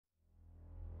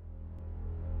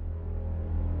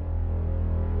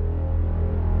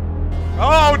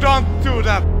don't do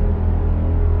that!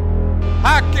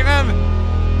 Häkkinen,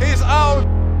 he's out!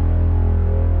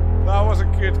 That was a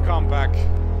good comeback.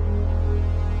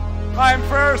 I'm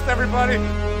first, everybody!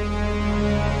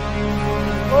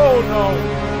 Oh no!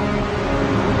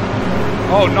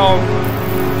 Oh no!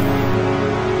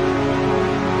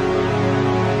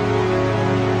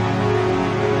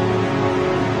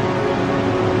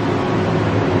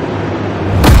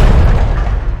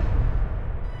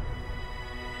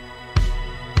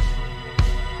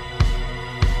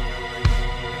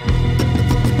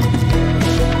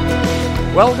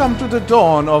 Welcome to the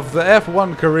dawn of the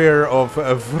F1 career of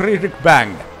Friedrich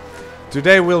Bangs.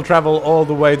 Today we'll travel all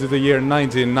the way to the year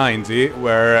 1990,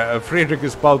 where Friedrich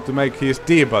is about to make his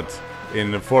debut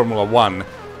in Formula 1,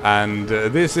 and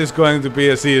this is going to be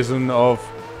a season of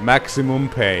maximum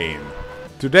pain.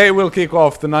 Today we'll kick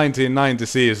off the 1990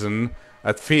 season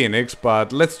at Phoenix,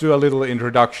 but let's do a little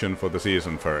introduction for the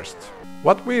season first.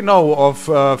 What we know of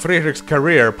Friedrich's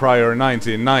career prior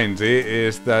 1990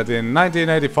 is that in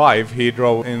 1985 he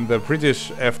drove in the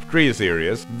British F3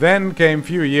 series. Then came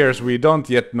few years we don't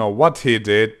yet know what he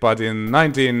did, but in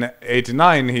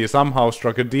 1989 he somehow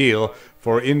struck a deal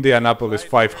for Indianapolis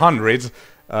 500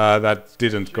 that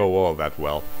didn't go all that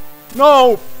well.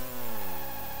 No!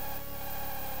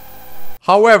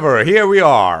 However, here we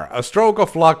are, a stroke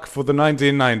of luck for the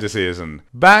 1990 season.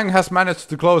 Bang has managed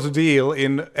to close a deal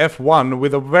in F1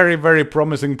 with a very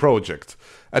promising project.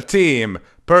 A team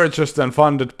purchased and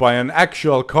funded by an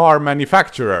actual car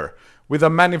manufacturer, with a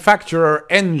manufacturer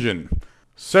engine.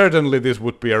 Certainly this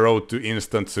would be a road to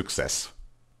instant success.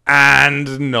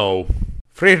 And no.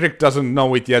 Friedrich doesn't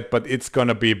know it yet, but it's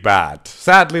gonna be bad.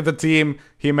 Sadly, the team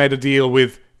he made a deal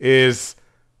with is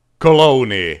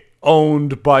Coloni,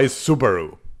 owned by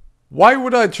Subaru. Why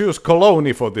would I choose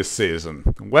Coloni for this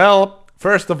season? Well,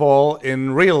 first of all,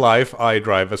 in real life I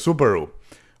drive a Subaru.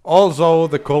 Also,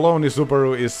 the Coloni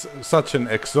Subaru is such an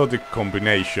exotic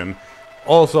combination.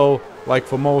 Also, like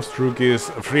for most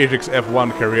rookies, Friedrich's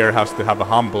F1 career has to have a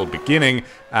humble beginning,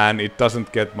 and it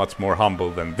doesn't get much more humble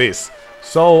than this.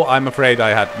 So I'm afraid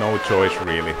I had no choice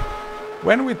really.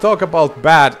 When we talk about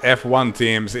bad F1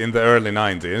 teams in the early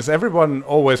 90s, everyone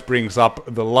always brings up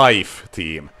the Life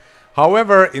team.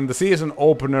 However, in the season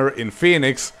opener in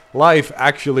Phoenix, Life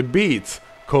actually beat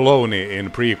Coloni in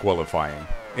pre-qualifying.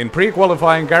 In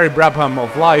pre-qualifying, Gary Brabham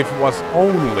of Life was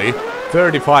only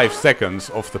 35 seconds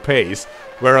off the pace,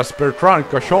 whereas Bertrand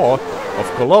Gachot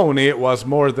of Coloni was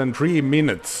more than 3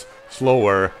 minutes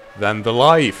slower than the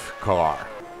Life car.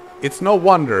 It's no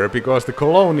wonder, because the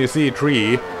Coloni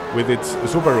C3 with its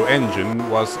Subaru engine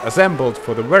was assembled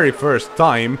for the very first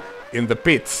time in the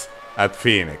pits at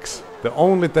Phoenix. The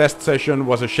only test session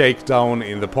was a shakedown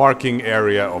in the parking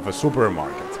area of a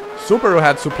supermarket. Subaru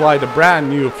had supplied a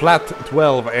brand new flat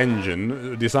 12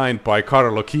 engine designed by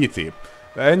Carlo Chiti.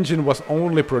 The engine was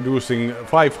only producing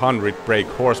 500 brake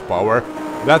horsepower.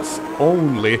 That's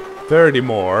only 30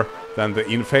 more than the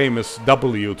infamous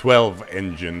W12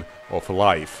 engine of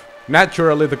Life.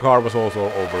 Naturally, the car was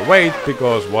also overweight,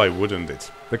 because why wouldn't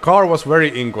it? The car was very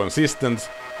inconsistent,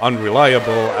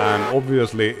 unreliable, and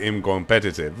obviously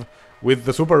uncompetitive. With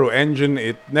the Subaru engine,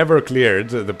 it never cleared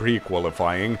the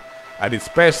pre-qualifying. At its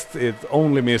best, it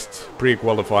only missed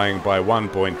pre-qualifying by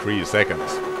 1.3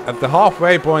 seconds. At the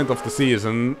halfway point of the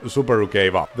season, Subaru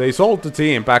gave up. They sold the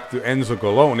team back to Enzo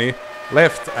Coloni,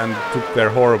 left and took their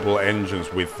horrible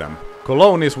engines with them.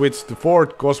 Coloni switched to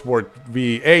Ford Cosworth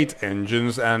V8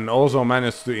 engines and also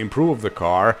managed to improve the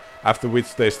car, after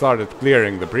which they started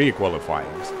clearing the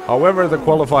pre-qualifyings. However, the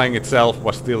qualifying itself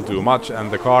was still too much, and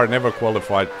the car never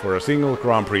qualified for a single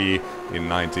Grand Prix in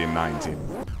 1990.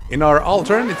 In our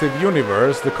alternative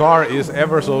universe, the car is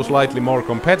ever so slightly more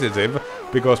competitive,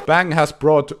 because Bang has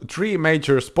brought 3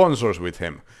 major sponsors with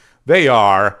him. They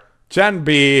are Jan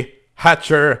B,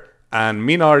 Hatcher and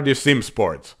Minardi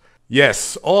Simsport.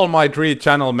 Yes, all my 3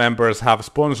 channel members have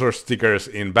sponsor stickers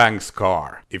in Bang's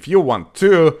car. If you want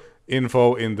to,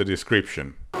 info in the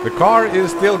description. The car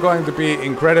is still going to be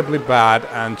incredibly bad,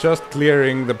 and just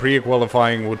clearing the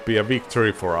pre-qualifying would be a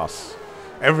victory for us.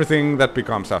 Everything that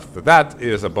becomes after that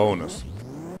is a bonus.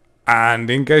 And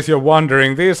in case you're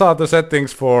wondering, these are the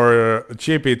settings for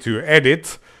GP to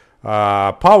edit.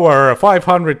 Power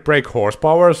 500 brake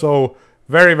horsepower, so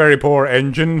very poor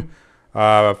engine.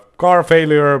 Car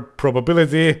failure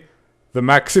probability, the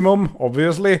maximum,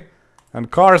 obviously. And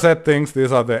car settings,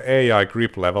 these are the AI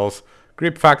grip levels.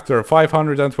 Grip factor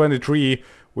 523,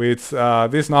 with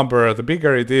this number, the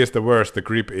bigger it is, the worse the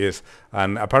grip is.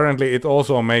 And apparently it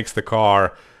also makes the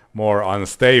car more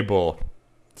unstable.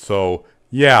 So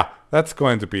yeah, that's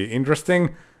going to be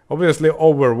interesting. obviously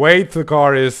overweight. The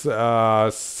car is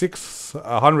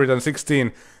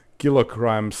 616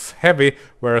 kilograms heavy,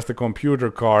 whereas the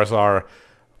computer cars are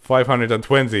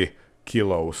 520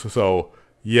 kilos. So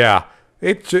yeah,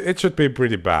 it should be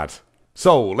pretty bad.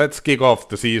 So let's kick off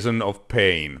the season of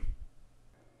pain.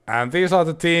 And these are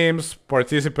the teams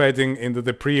participating into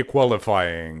the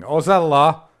pre-qualifying.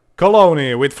 Osella,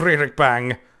 Coloni with Friedrich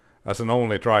Bang as an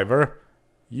only driver,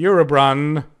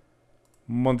 Eurobrun,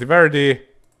 Monteverdi,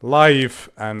 Life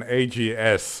and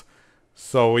AGS.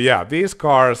 So yeah, these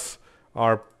cars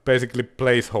are basically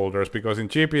placeholders because in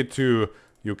GP2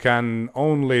 you can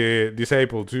only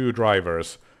disable 2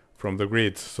 drivers from the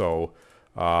grid. So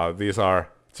these are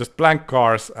just blank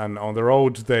cars, and on the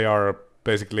road they are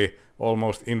basically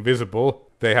almost invisible.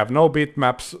 They have no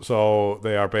bitmaps, so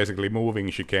they are basically moving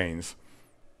chicanes.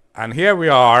 And here we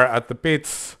are at the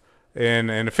pits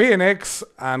in Phoenix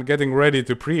and getting ready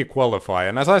to pre-qualify.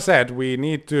 And as I said, we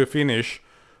need to finish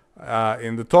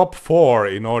in the top 4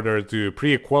 in order to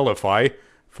pre-qualify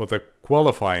for the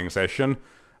qualifying session.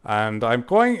 And I'm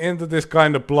going into this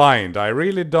kind of blind. I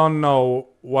really don't know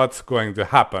what's going to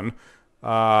happen.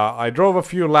 I drove a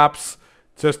few laps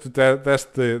just to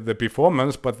test the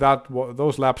performance, but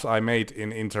those laps I made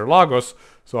in Interlagos,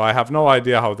 so I have no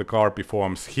idea how the car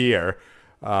performs here.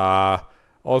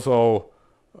 Also,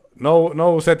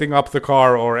 no setting up the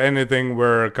car or anything.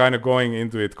 We're kind of going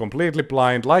into it completely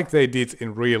blind, like they did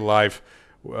in real life,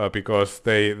 because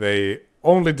they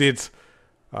only did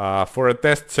for a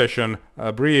test session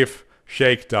a brief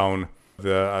shakedown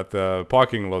at the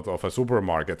parking lot of a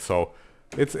supermarket. So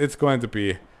it's going to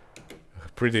be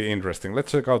pretty interesting.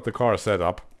 Let's check out the car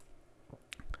setup.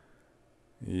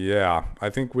 Yeah, I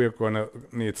think we're gonna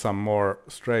need some more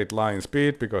straight line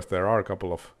speed because there are a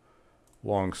couple of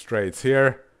long straights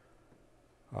here.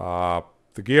 The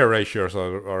gear ratios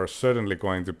are certainly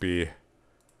going to be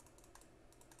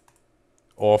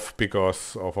off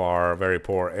because of our very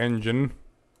poor engine.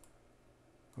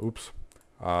 Oops.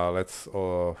 Let's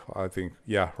I think,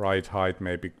 yeah, right height,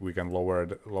 maybe we can lower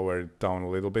it down a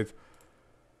little bit.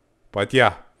 But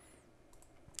yeah,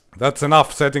 that's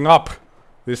enough setting up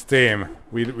this team.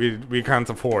 We can't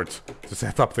afford to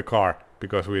set up the car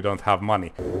because we don't have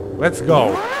money. Let's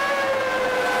go.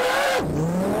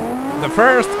 The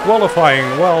first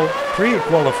qualifying, well,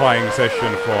 pre-qualifying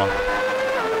session for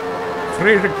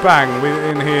Friedrich Bang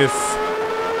in his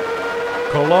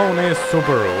Coloni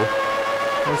Subaru.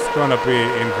 It's gonna be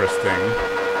interesting.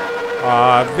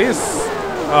 This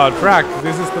track,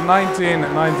 this is the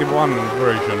 1991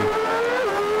 version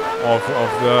of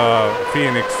the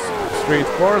Phoenix street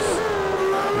course.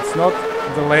 It's not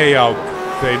the layout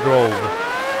they drove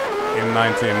in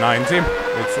 1990.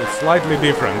 It's slightly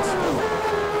different.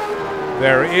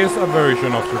 There is a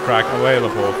version of the track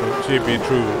available for GP2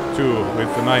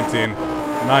 with the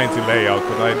 1990 layout,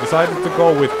 but I decided to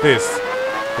go with this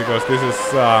because this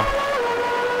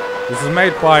is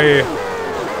made by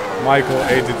Michael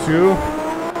 82. A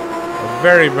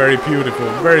very, very beautiful,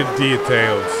 very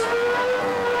detailed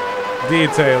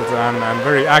and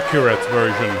very accurate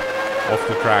version of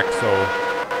the track. So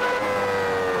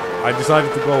I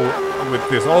decided to go with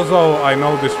this. Also, I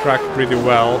know this track pretty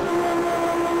well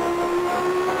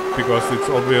because it's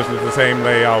obviously the same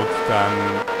layout than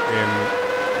in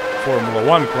Formula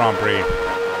 1 Grand Prix.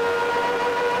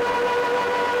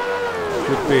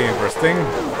 Should be interesting.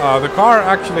 The car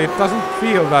actually, it doesn't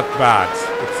feel that bad.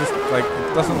 It's just like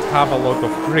it doesn't have a lot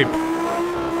of grip.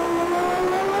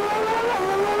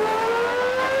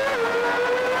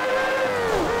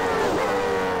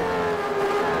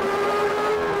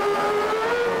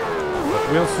 But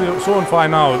we'll soon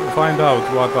find out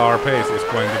what our pace is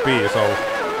going to be. So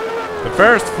the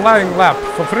first flying lap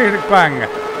for Friedrich Bang.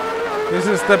 This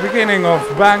is the beginning of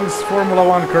Bang's Formula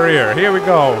 1 career. Here we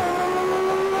go.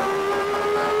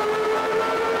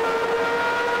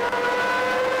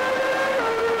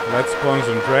 Let's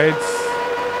concentrate.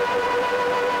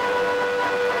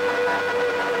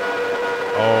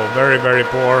 Oh, very, very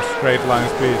poor straight line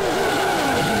speed.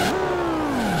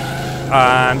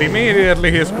 And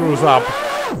immediately he screws up.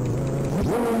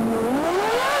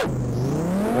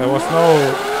 There was no...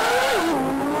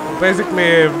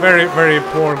 Basically very, very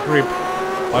poor grip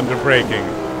under braking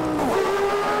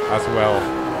as well.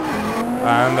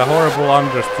 And a horrible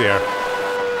understeer.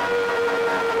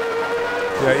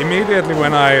 Yeah, immediately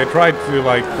when I tried to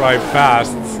like drive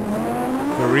fast,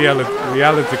 the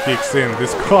reality kicks in.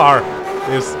 This car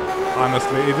is,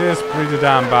 honestly, it is pretty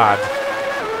damn bad.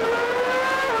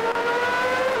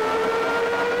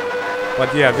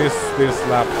 But yeah, this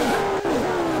lap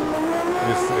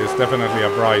is definitely a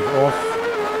write-off.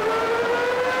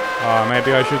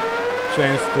 Maybe I should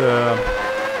change the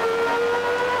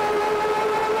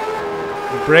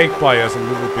brake bias a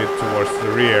little bit towards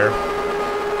the rear.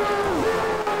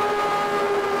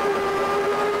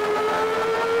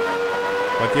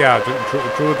 But yeah,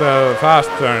 through the fast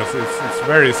turns, it's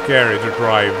very scary to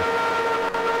drive.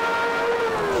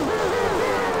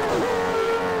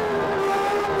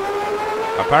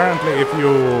 Apparently, if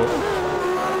you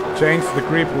change the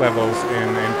grip levels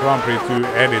in Grand Prix to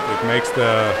edit, it makes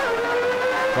the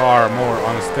car more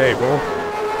unstable.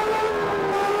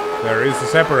 There is a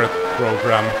separate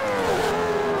program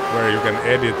where you can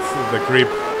edit the grip,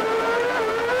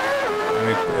 and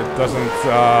it doesn't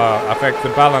affect the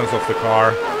balance of the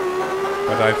car.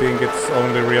 But I think it's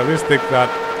only realistic that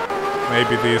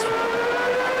maybe these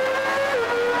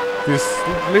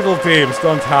little teams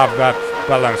don't have that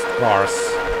balanced cars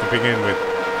to begin with.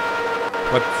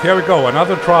 But here we go,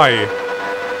 another try.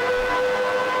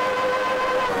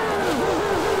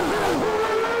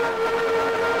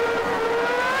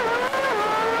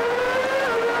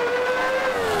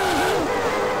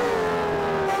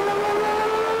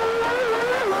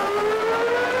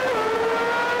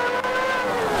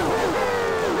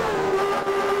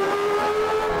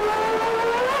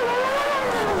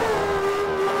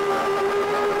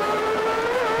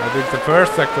 I think the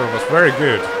first sector was very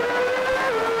good.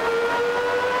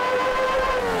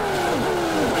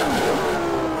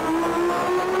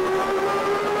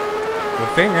 The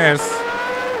thing is,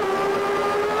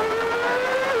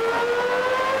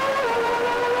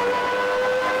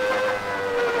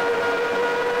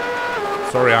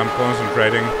 sorry, I'm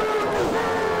concentrating.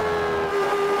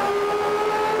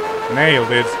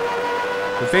 Nailed it.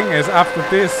 The thing is, after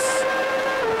this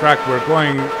track we're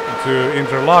going to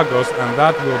Interlagos, and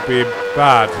that will be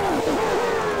bad.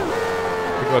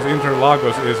 Because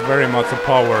Interlagos is very much a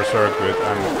power circuit,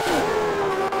 and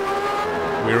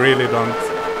we really don't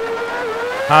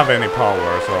have any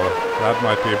power, so that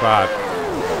might be bad.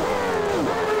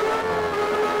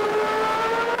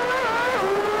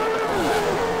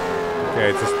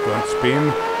 Okay, just don't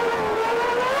spin.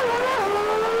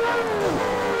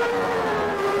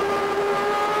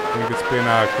 I think it's been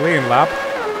a clean lap.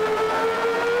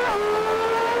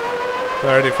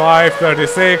 35,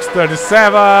 36,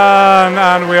 37,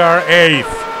 and we are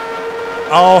 8th.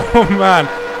 Oh man,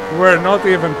 we're not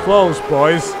even close,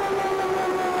 boys.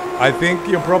 I think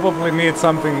you probably need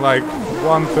something like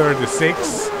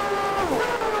 136.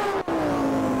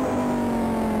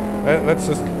 Let's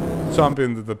just jump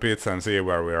into the pits and see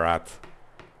where we're at.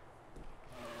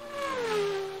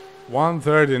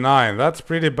 139, that's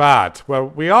pretty bad. Well,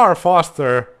 we are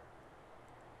faster,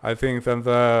 I think, than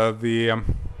the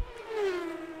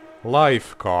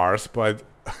life cars, but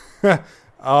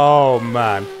oh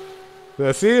man,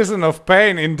 the season of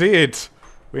pain indeed.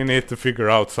 We need to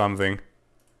figure out something.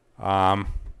 Let's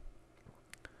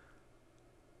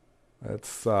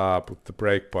put the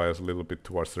brake bias a little bit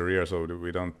towards the rear so that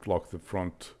we don't lock the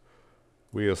front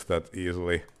wheels that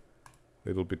easily. A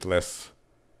little bit less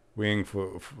wing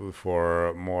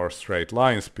for more straight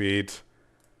line speed.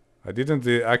 I didn't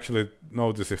actually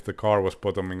notice if the car was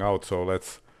bottoming out, so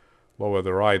let's lower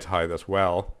the ride height as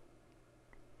well.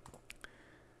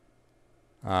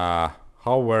 How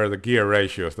were the gear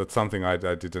ratios? That's something I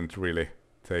didn't really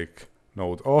take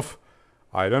note of.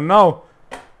 I don't know.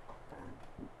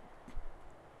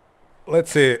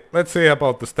 Let's see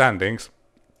about the standings.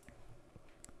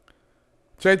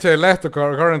 JJ Lehto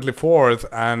currently 4th,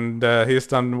 and he's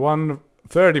done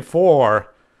 1:34.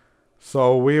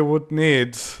 So we would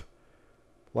need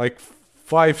like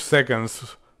 5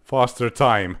 seconds faster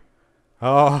time.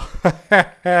 Oh,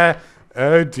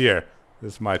 oh dear,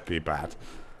 this might be bad.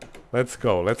 Let's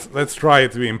go. Let's try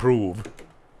to improve.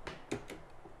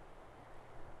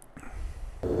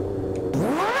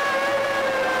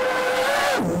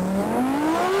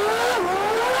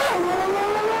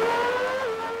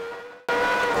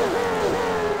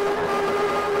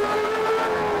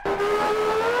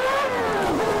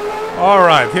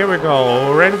 Alright, here we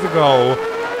go, ready to go.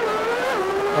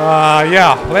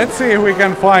 Yeah, let's see if we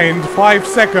can find 5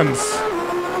 seconds.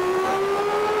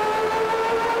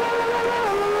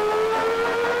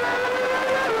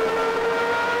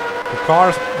 The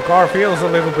car feels a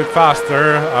little bit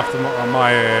faster after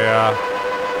my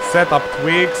setup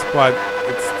tweaks, but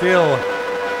it's still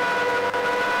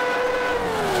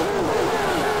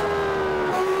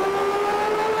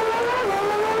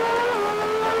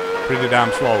pretty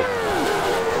damn slow.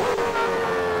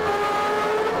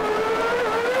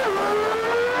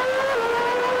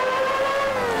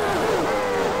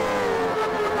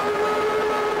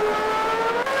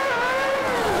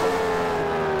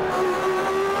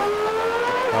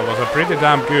 That was a pretty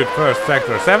damn good first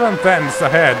sector. 7/10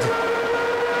 ahead.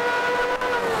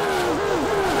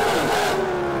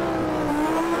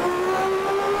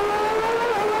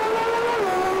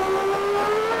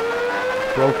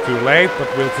 Broke too late, but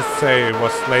we'll just say it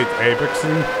was late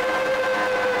apexing.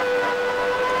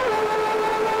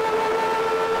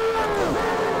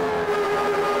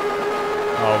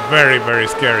 Oh, very, very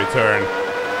scary turn.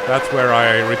 That's where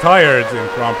I retired in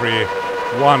Grand Prix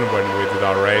 1 when we did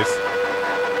our race.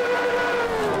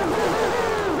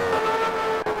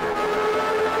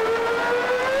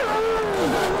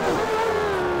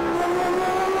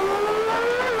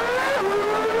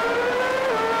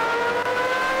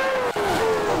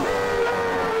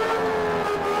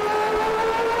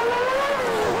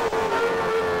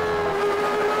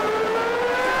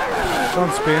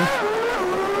 Don't spin.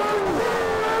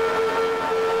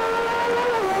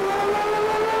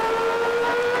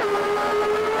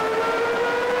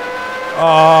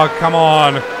 Oh, come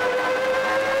on.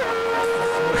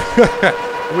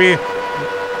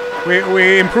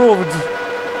 we improved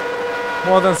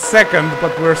more than second,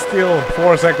 but we're still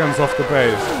 4 seconds off the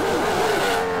pace.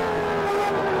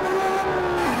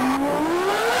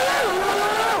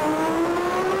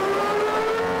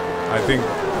 I think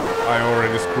I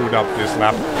already screwed up this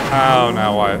lap. Oh,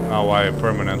 now I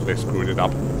permanently screwed it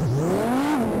up.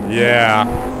 Yeah.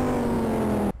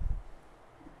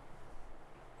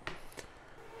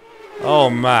 Oh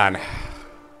man.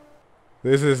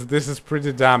 This is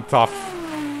pretty damn tough.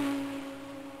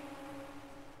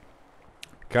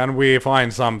 Can we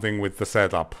find something with the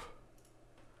setup?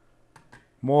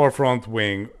 More front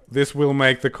wing. This will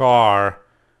make the car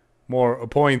more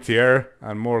pointier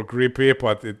and more grippy,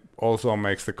 but it also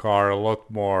makes the car a lot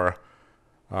more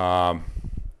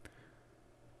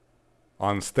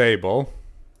unstable.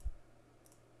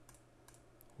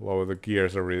 Lower the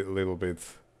gears a little bit.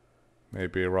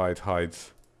 Maybe right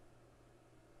height.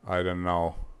 I don't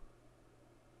know.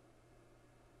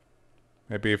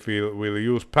 Maybe if we'll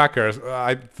use Packers.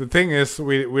 The thing is,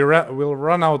 we'll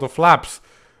run out of laps.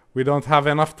 We don't have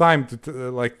enough time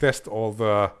to like test all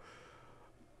the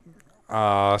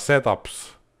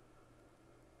setups,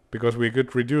 because we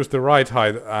could reduce the ride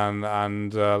height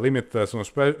and limit the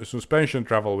suspension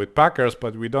travel with Packers,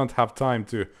 but we don't have time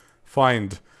to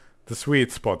find the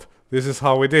sweet spot. This is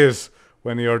how it is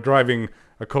when you're driving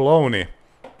a Coloni.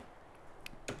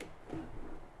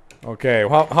 Okay,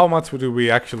 how much do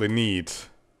we actually need?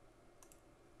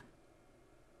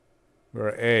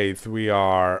 We're 8th. We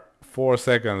are 4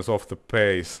 seconds off the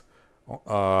pace.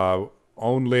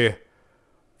 Only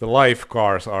the life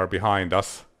cars are behind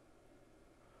us.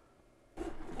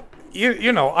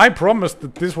 You know, I promised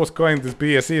that this was going to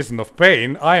be a season of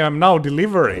pain. I am now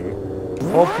delivering.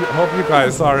 Hope you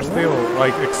guys are still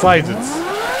like excited.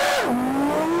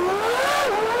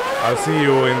 I'll see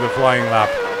you in the flying lap.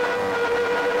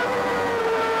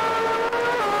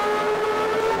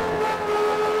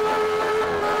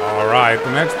 Alright,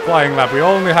 the next flying lap. We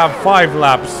only have 5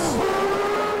 laps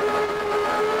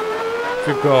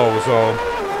to go, so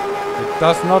it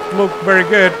does not look very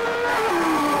good.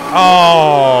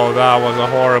 Oh, that was a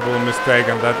horrible mistake,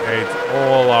 and that ate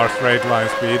all our straight line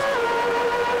speed.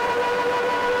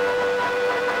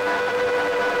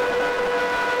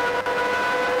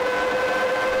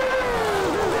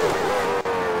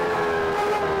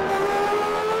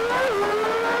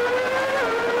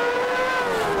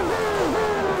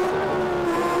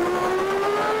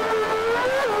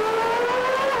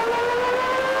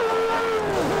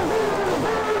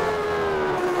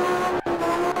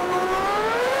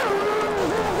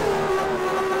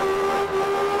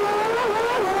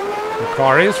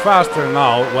 Car is faster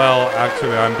now. Well,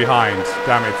 actually I'm behind.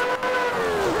 Damn it.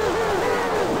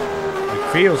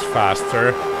 It feels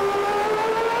faster.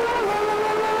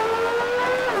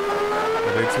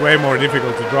 But it's way more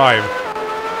difficult to drive.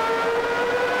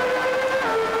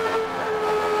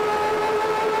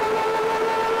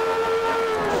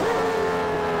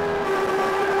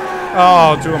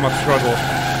 Oh, too much struggle.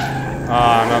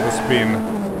 Ah, another spin.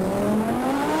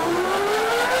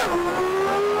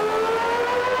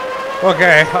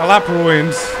 Okay, a lap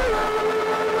ruined.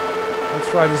 Let's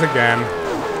try this again.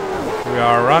 We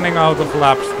are running out of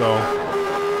laps though.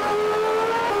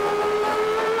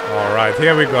 Alright,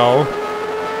 here we go.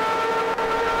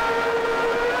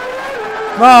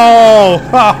 No!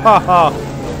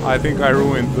 I think I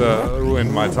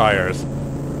ruined my tires.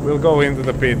 We'll go into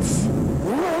the pits.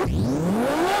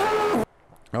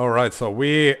 Alright, so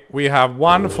we have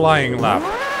one flying lap.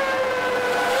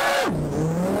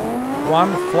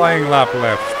 One flying lap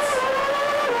left.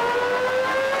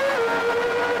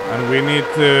 And we need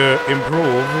to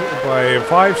improve by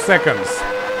 5 seconds.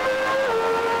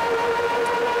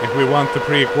 if we want to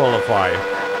pre-qualify.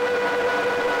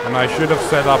 And I should have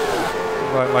set up,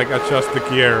 like adjust the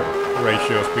gear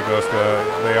ratios because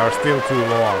they are still too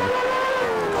long.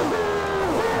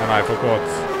 And I forgot.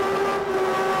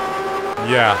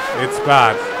 Yeah, it's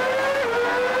bad.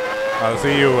 I'll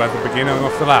see you at the beginning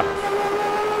of the lap.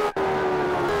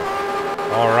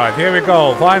 Alright, here we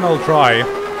go. Final try.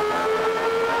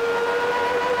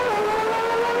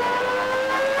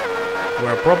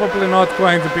 We're probably not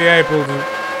going to be able to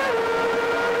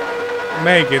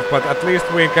make it, but at least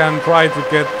we can try to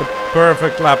get the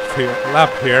perfect lap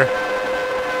here.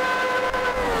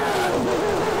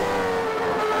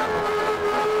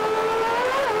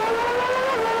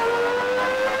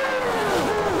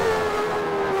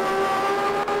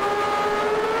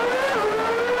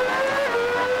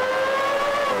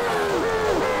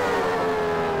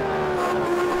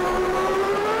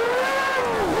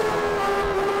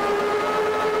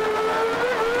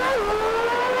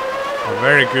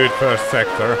 Very good first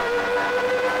sector.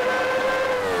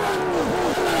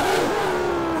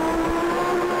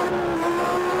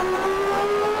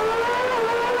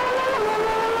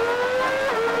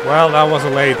 Well, that was a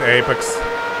late apex.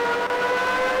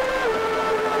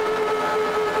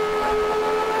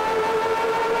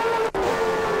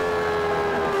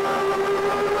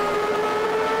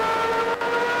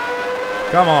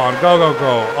 Come on, go, go,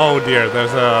 go. Oh dear,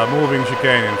 there's a moving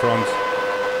chicane in front.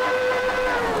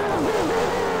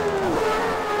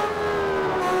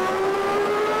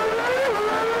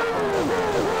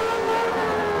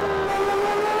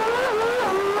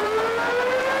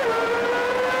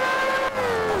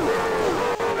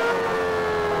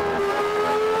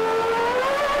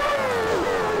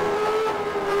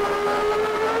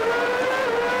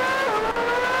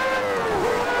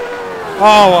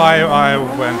 Oh, I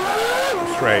went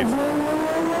straight.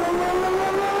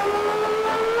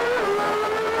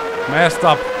 Messed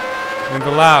up in the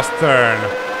last turn.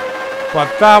 But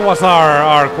that was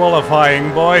our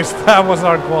qualifying, boys. That was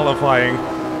our qualifying.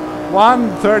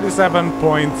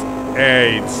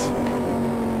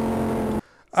 137.8.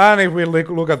 And if we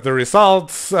look at the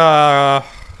results,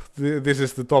 this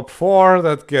is the top 4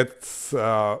 that gets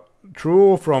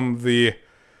through from the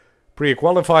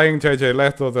pre-qualifying. JJ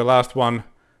Lehto, the last one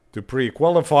to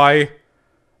pre-qualify.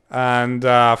 And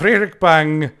Friedrich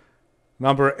Bangs,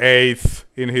 number 8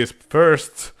 in his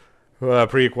first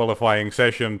pre-qualifying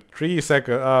session.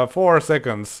 4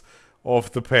 seconds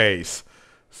off the pace.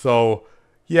 So,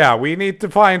 yeah, we need to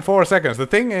find 4 seconds. The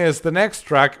thing is, the next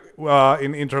track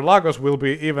in Interlagos will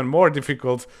be even more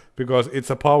difficult because it's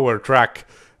a power track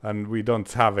and we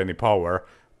don't have any power.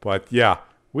 But yeah,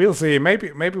 we'll see.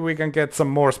 Maybe we can get some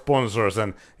more sponsors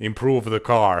and improve the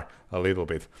car a little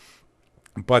bit.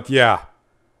 But yeah,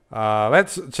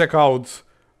 let's check out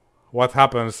what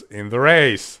happens in the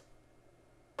race.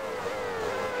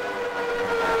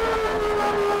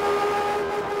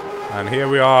 And here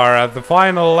we are at the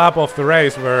final lap of the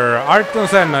race where Ayrton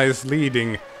Senna is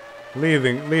leading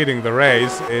the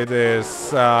race. It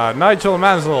is Nigel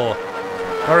Mansell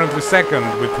currently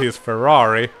second with his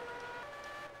Ferrari.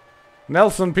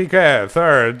 Nelson Piquet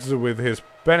third with his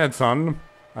Benetton,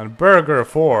 and Berger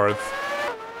fourth.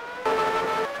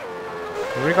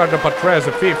 Ricardo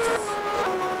Patrese fifth,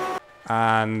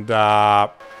 and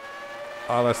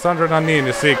Alessandro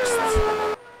Nannini sixth.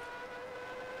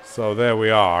 So there we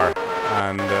are,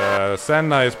 and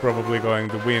Senna is probably going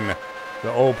to win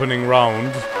the opening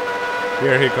round.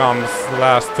 Here he comes, the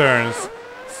last turns.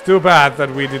 It's too bad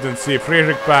that we didn't see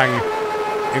Friedrich Bangs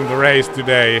in the race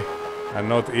today, and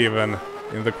not even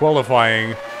in the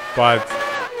qualifying, but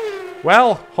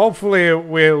well, hopefully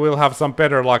we'll have some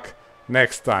better luck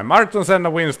next time. Ayrton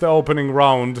Senna wins the opening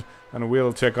round, and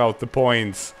we'll check out the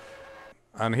points.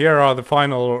 And here are the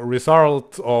final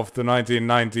results of the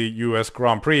 1990 US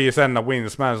Grand Prix. Senna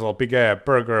wins, Mansell, Piquet,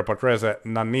 Berger, Patrese,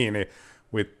 Nannini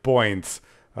with points.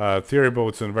 Thierry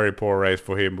Boutsen, very poor race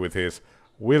for him with his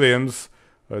Williams.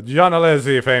 Gian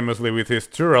Alesi famously with his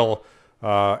Tyrrell,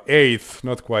 8th,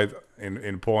 not quite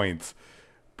in points.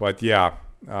 But yeah,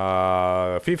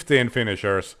 15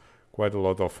 finishers, quite a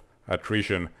lot of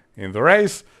attrition in the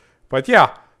race. But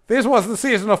yeah, this was the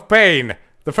season of pain,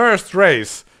 the first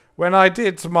race. When I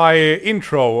did my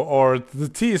intro or the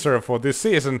teaser for this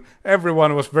season,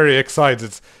 everyone was very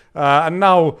excited. And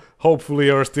now, hopefully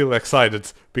you're still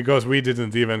excited, because we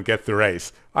didn't even get the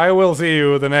race. I will see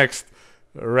you the next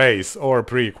race, or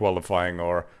pre-qualifying,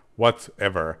 or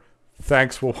whatever.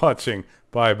 Thanks for watching.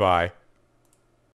 Bye bye.